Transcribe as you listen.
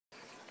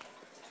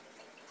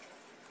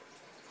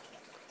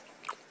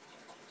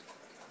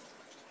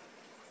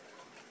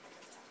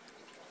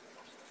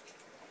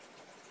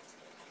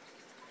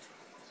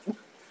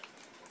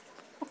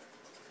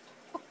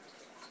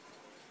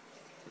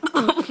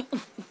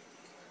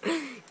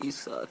You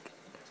suck.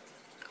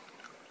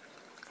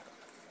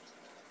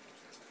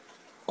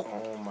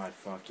 Oh my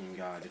fucking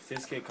god. If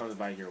this kid comes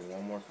by here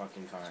one more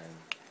fucking time.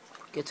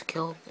 Gets a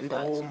kill and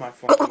dies. Oh my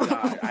fucking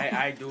god.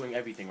 I doing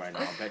everything right now.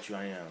 I bet you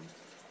I am.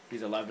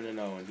 He's 11-0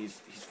 and he's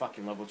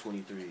fucking level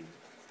 23.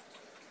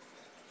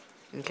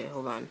 Okay,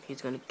 hold on. He's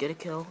gonna get a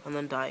kill and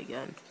then die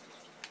again.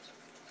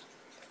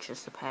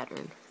 Just a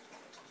pattern.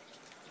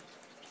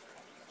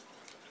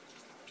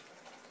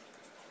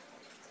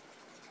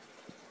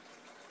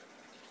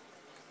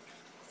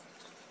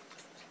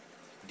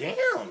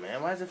 Damn,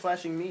 man. Why is it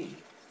flashing me?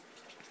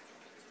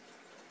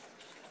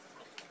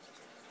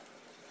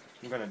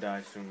 I'm gonna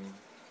die soon.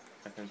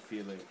 I can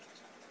feel it.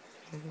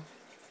 He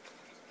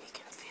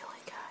can feel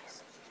it,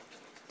 guys.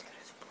 It's in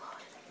his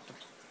blood.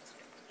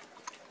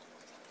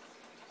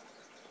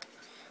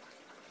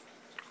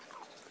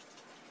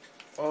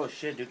 Oh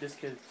shit, dude, this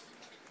kid's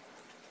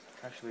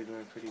actually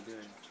doing pretty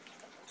good.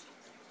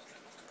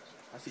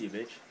 I see you,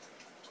 bitch.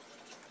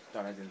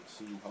 Thought I didn't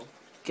see you, ho.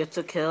 Gets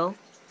a kill.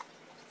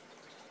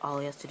 All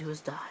he has to do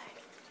is die.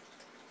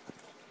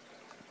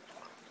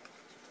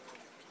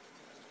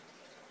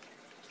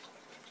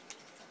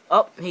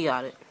 Oh, he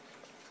got it.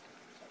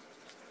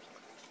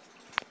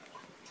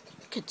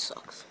 Kid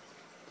sucks.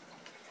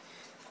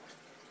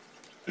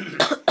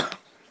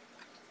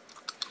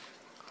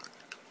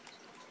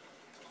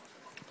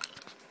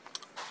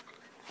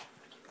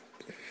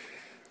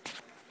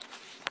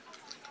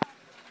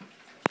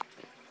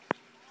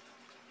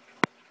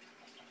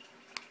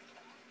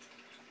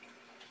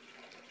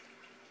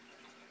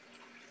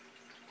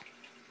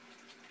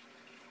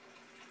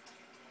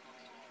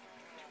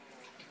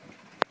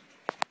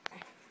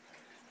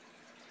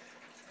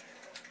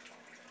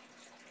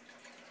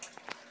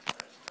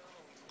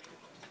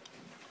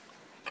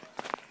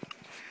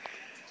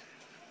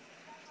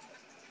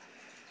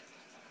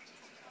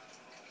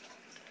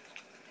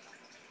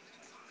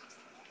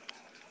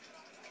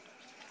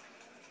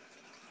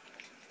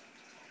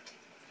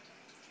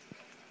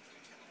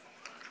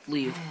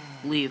 Leave.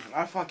 Leave.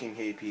 I fucking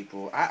hate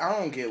people. I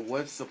don't get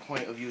what's the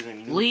point of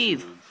using YouTube.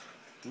 Leave.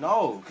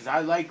 No, because I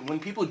like, when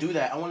people do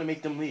that, I want to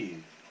make them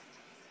leave.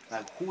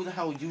 Like, who the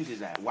hell uses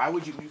that? Why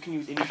would you can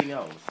use anything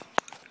else?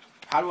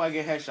 How do I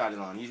get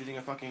headshotted on? He's using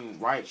a fucking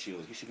riot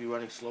shield. He should be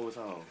running slow as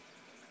hell.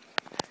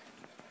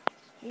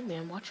 Hey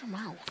man, watch your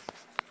mouth.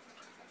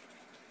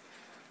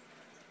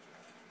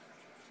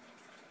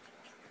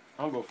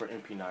 I'm gonna go for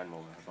MP9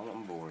 mode.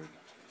 I'm bored.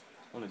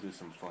 I want to do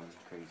some fun,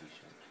 crazy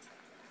shit.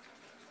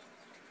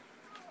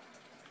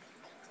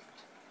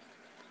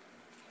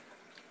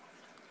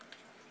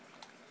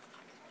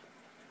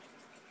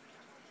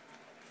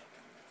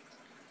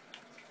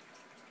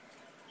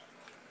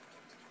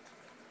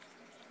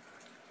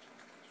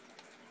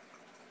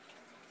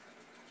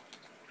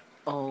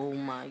 Oh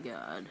my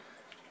god.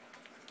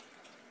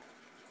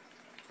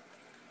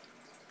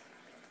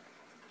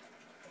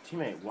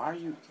 Teammate, why are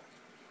you...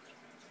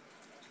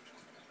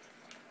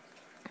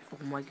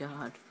 Oh my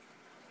god.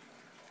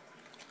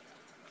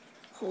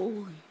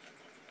 Holy.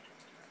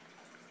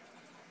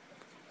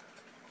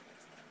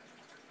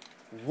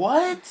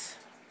 What?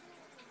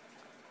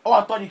 Oh,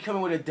 I thought you killed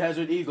me with a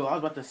Desert Eagle. I was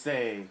about to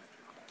say.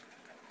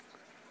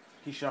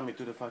 He shot me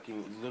through the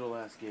fucking little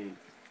ass gate.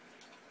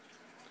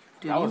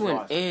 Dude, that you was went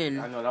raw. in.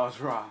 I know, that was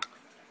raw.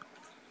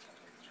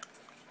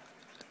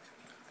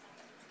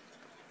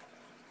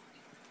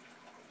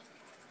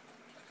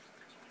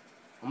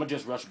 I'm gonna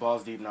just rush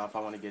balls deep now if I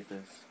want to get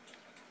this.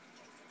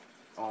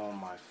 Oh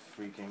my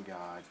freaking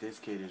god. This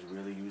kid is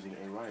really using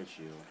a riot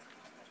shield.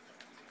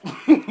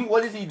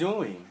 What is he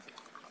doing?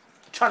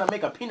 Trying to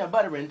make a peanut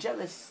butter and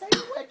jelly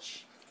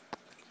sandwich?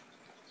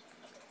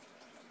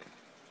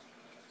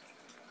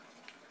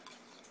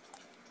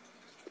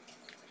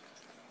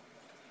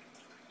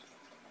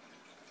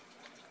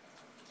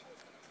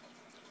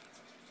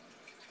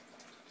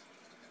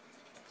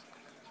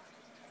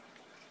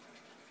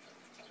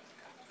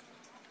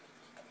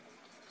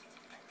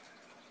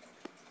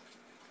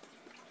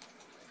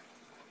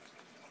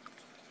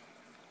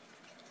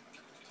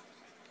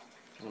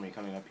 I mean,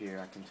 coming up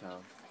here, I can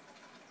tell.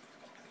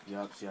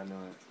 Yup, see, I knew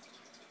it.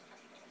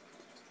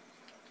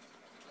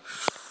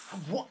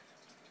 What?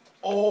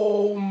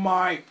 Oh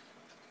my...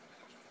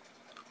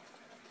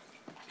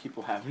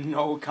 People have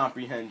no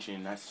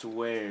comprehension, I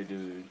swear,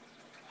 dude.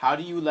 How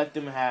do you let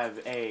them have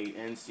A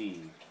and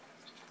C?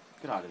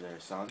 Get out of there,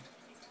 son.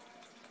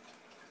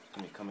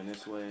 Let me coming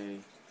this way.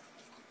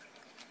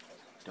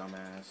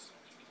 Dumbass.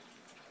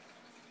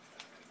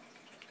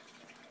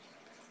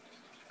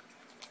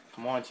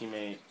 Come on,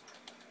 teammate.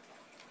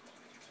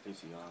 ACR.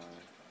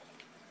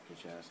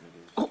 Bitch ass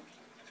niggas. Oh.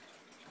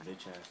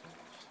 Bitch ass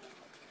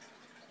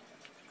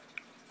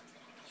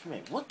niggas.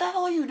 Teammate, what the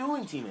hell are you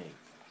doing, teammate?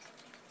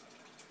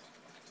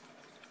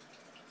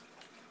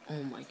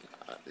 Oh my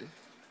god.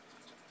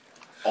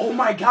 Oh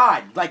my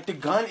god! Like, the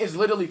gun is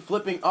literally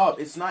flipping up.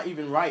 It's not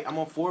even right. I'm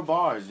on 4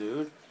 bars,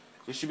 dude.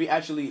 It should be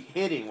actually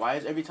hitting. Why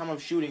is every time I'm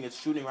shooting, it's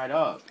shooting right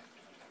up?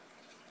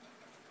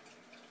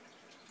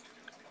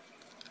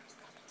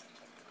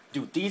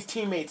 Dude, these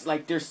teammates,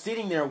 like, they're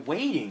sitting there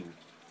waiting.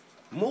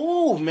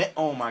 Move, man.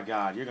 Oh, my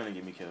God. You're going to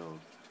get me killed.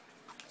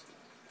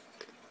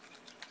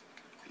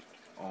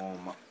 Oh,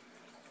 my.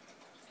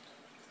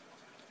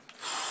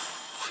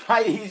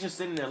 He's just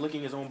sitting there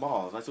licking his own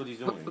balls. That's what he's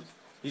doing.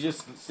 He's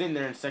just sitting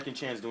there in second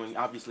chance doing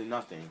obviously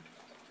nothing.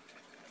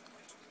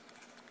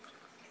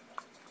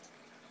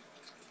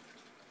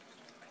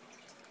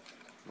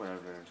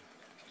 Whatever.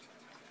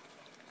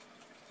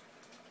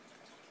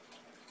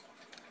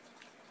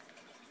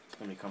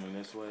 Let me coming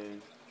this way.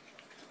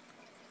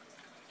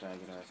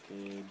 Faggot ass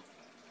kid.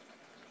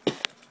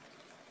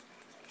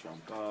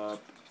 Jump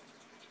up.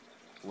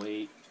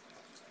 Wait.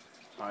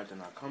 Alright, they're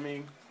not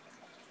coming.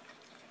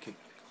 Kick.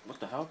 What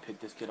the hell? Pick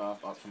this kid off.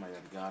 Oh, somebody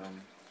already got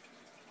him.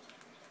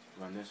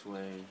 Run this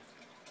way.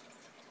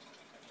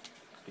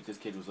 Pick this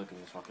kid who's licking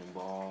his fucking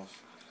balls.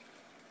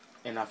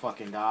 And I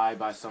fucking die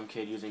by some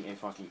kid using a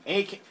fucking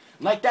AK.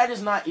 Like, that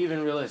is not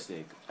even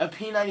realistic. A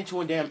P92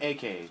 and damn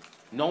AK.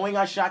 Knowing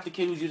I shot the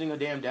kid who's using a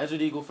damn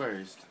Desert Eagle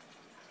first.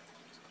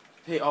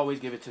 They always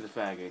give it to the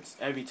faggots.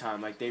 Every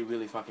time. Like, they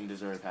really fucking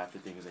deserve half the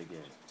things they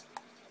get.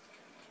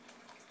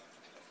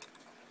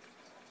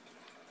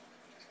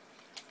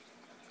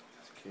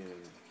 This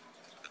kid.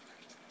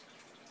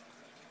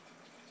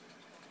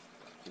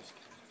 This kid.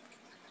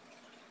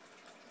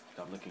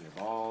 Stop licking your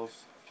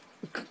balls.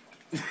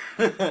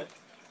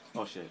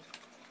 Oh shit.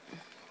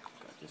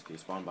 Got this kid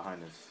spawned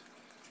behind us.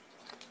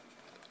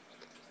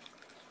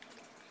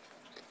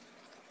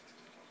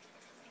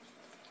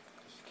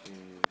 This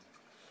kid.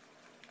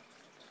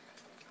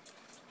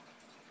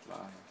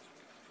 Fly.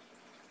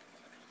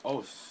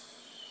 Oh.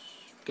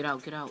 Get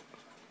out, get out.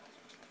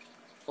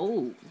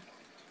 Oh.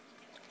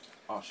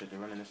 Oh shit, they're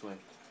running this way.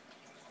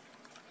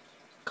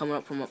 Coming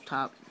up from up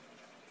top.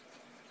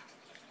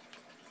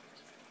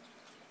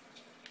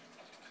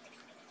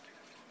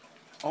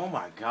 Oh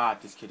my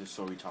God, this kid is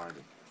so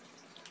retarded.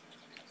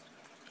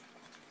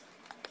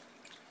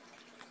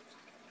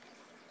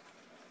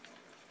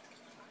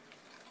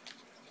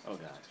 Oh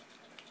God.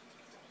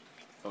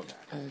 Oh God.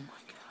 Oh my God.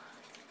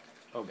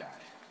 Oh God.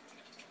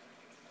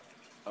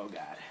 Oh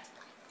God.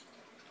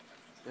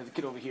 There's a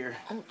kid over here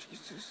Oh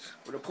Jesus.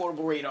 with a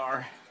portable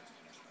radar.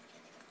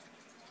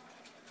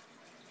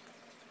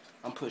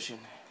 I'm pushing.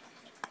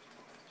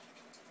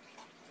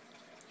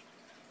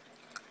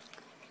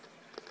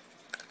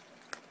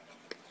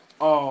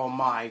 Oh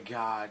my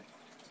God.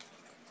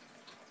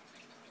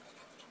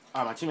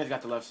 Alright, my teammates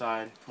got the left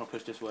side. I'm gonna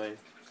push this way.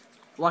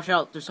 Watch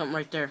out, there's something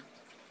right there.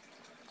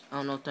 I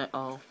don't know what that.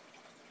 Oh.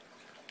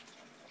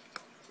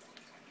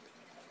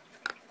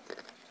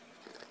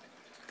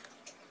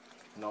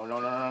 No, no,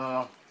 no, no, no,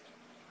 no.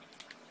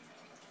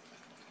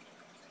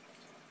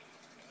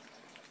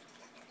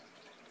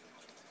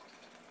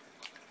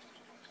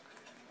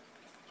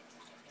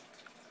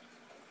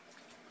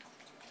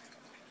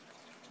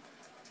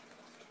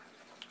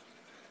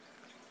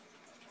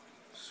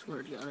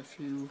 Swear to God, if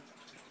you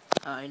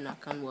die,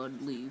 knock on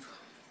wood, leave.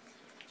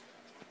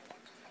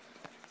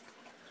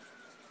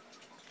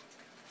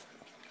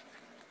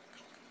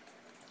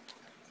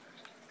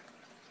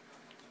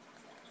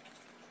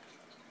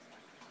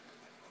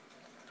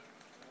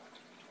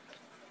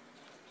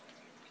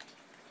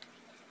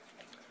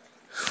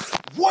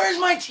 Where's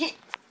my team?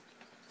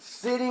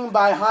 Sitting in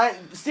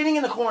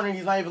the corner,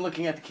 he's not even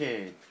looking at the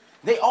kid.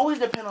 They always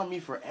depend on me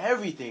for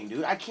everything,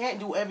 dude. I can't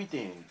do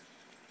everything.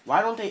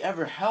 Why don't they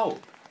ever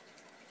help?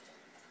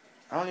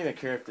 I don't even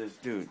care if this...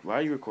 Dude, why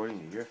are you recording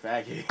me? You're a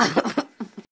faggot.